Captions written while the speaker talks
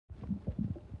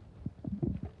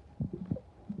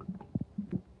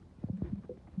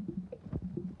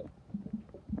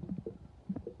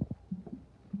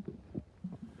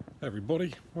Hey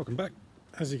everybody, welcome back.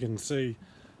 As you can see,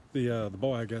 the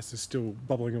biogas is still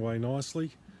bubbling away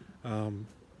nicely.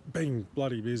 Being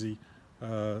bloody busy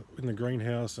in the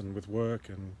greenhouse and with work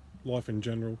and life in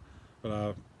general.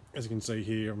 But as you can see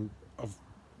here, I've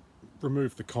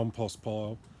removed the compost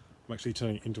pile. I'm actually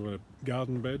turning it into a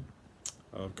garden bed.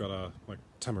 I've got like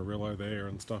tamarillo there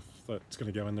and stuff that's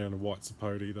going to go in there, and a white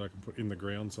sapote that I can put in the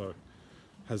ground so it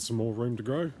has some more room to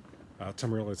grow.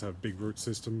 Tamarillos have big root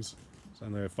systems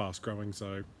and they're fast growing,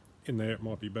 so in there it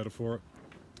might be better for it.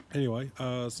 Anyway,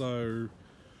 so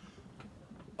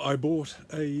I bought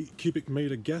a cubic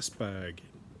meter gas bag.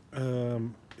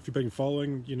 If you've been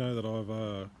following, you know that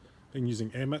I've been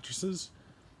using air mattresses,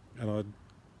 and I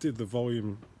did the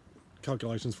volume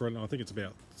calculations for it, and I think it's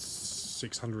about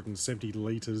 670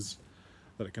 litres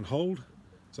that it can hold.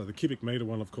 So the cubic meter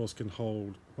one, of course, can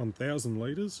hold 1,000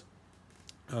 litres,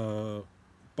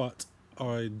 but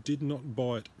I did not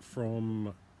buy it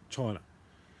from China.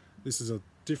 This is a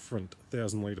different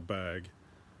 1,000 litre bag.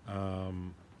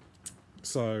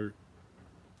 So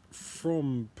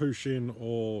from Pushin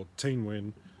or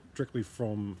Tianwen, directly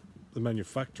from the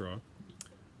manufacturer,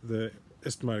 the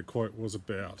estimated quote was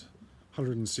about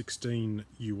 116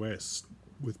 US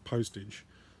with postage.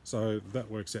 So that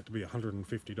works out to be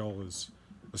 $150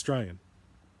 Australian.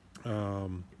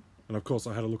 And of course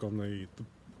I had a look on the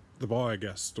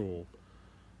biogas store,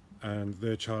 and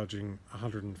they're charging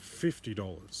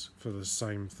 $150 for the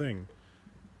same thing.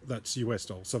 That's US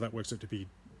dollars, so that works out to be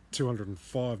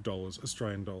 $205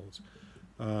 Australian dollars.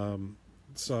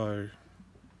 So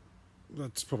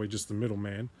that's probably just the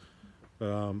middleman.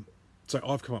 So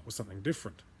I've come up with something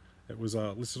different. It was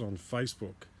listed on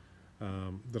Facebook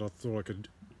that I thought I could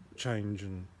change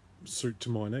and suit to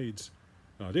my needs,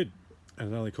 and I did.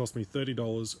 And it only cost me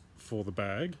 $30 for the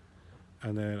bag,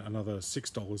 and then another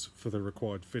 $6 for the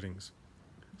required fittings.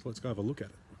 So let's go have a look at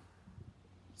it.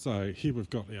 So here we've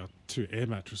got our two air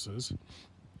mattresses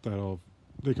that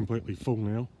they're completely full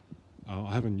now.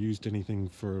 I haven't used anything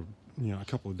for a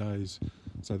couple of days,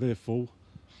 so they're full.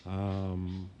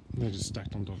 They're just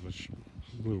stacked on top of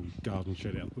a little garden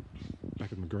shed out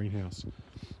back in the greenhouse.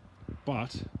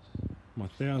 But my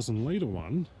 1,000 litre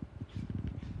one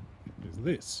is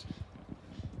this.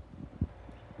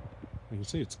 You can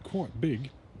see it's quite big,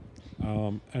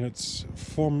 and it's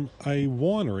from a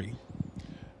winery.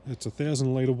 It's a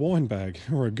 1,000 litre wine bag,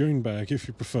 or a goon bag if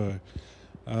you prefer.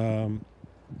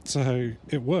 So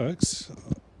it works.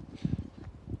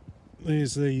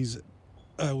 There's these,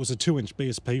 it was a 2-inch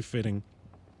BSP fitting,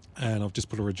 and I've just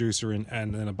put a reducer in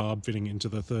and then a barb fitting into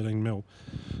the 13mm.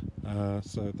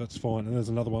 So that's fine. And there's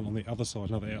another one on the other side,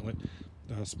 another outlet,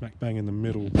 smack bang in the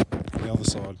middle on the other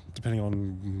side, depending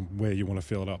on where you want to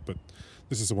fill it up. But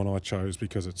this is the one I chose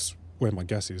because it's where my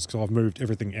gas is, because I've moved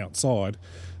everything outside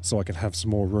so I can have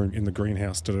some more room in the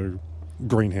greenhouse to do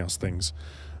greenhouse things.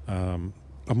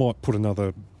 I might put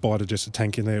another biodigestor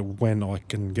tank in there when I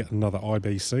can get another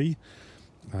IBC.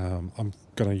 I'm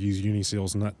going to use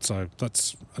uniseals and that, so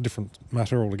that's a different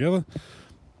matter altogether.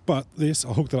 But this,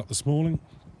 I hooked it up this morning,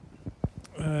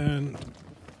 and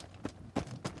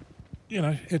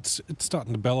it's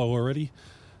starting to bellow already.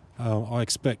 I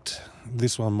expect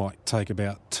this one might take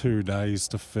about 2 days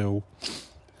to fill,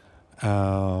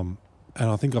 and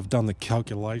I think I've done the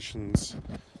calculations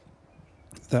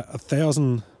that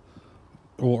 1,000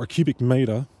 or a cubic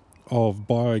metre of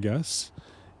biogas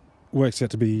works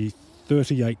out to be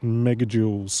 38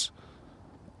 megajoules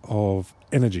of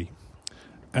energy.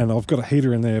 And I've got a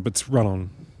heater in there, but it's run on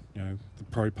the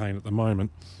propane at the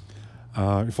moment.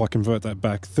 If I convert that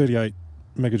back, 38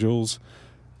 megajoules,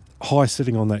 high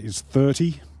setting on that is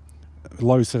 30,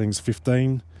 low setting's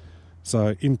 15.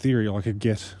 So in theory I could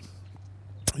get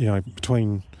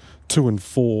between 2 and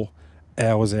 4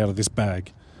 hours out of this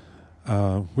bag,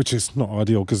 which is not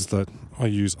ideal because I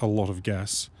use a lot of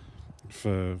gas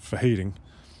for heating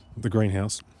the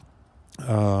greenhouse.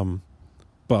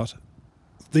 But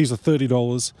these are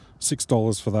 $30,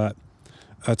 $6 for that.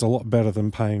 It's a lot better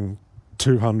than paying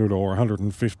 $200 or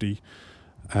 $150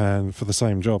 and for the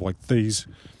same job. Like these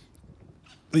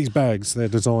bags, they're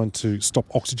designed to stop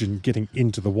oxygen getting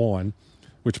into the wine,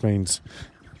 which means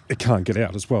it can't get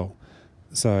out as well.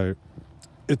 So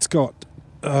it's got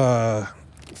 4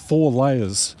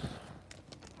 layers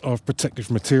of protective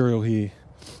material here,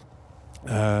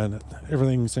 and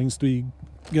everything seems to be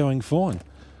going fine.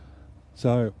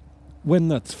 So when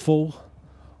that's full,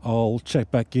 I'll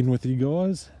check back in with you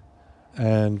guys,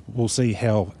 and we'll see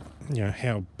how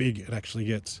big it actually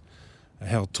gets,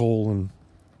 how tall, and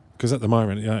because at the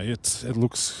moment it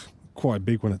looks quite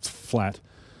big when it's flat,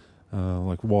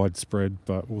 like widespread,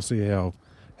 but we'll see how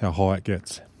high it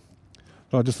gets.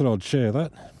 I just thought I'd share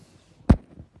that.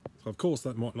 So of course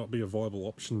that might not be a viable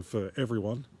option for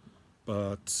everyone,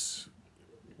 but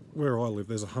where I live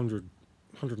there's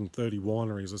 130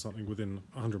 wineries or something within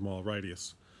a 100-mile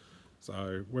radius.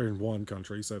 So we're in wine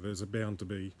country, so there's bound to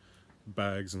be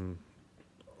bags and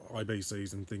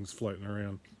IBCs and things floating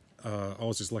around. I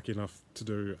was just lucky enough to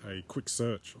do a quick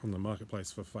search on the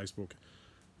marketplace for Facebook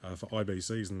for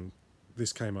IBCs, and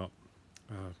this came up.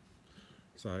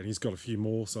 So he's got a few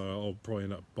more, so I'll probably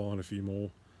end up buying a few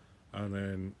more, and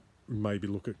then maybe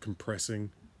look at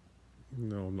compressing.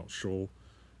 No, I'm not sure.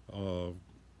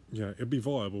 Yeah, it'd be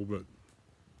viable, but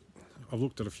I've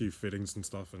looked at a few fittings and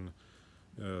stuff, and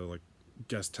like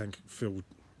gas tank filled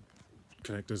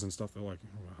connectors and stuff. They're like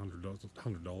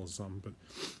 $100 or something, but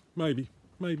maybe.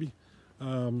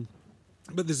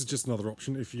 But this is just another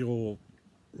option if you're,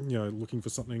 looking for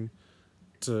something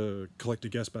to collect your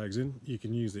gas bags in. You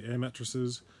can use the air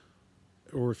mattresses,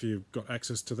 or if you've got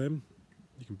access to them,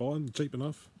 you can buy them cheap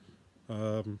enough.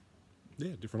 Yeah,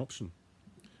 different option.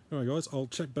 Alright guys, I'll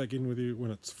check back in with you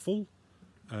when it's full,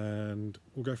 and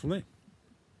we'll go from there.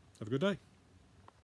 Have a good day.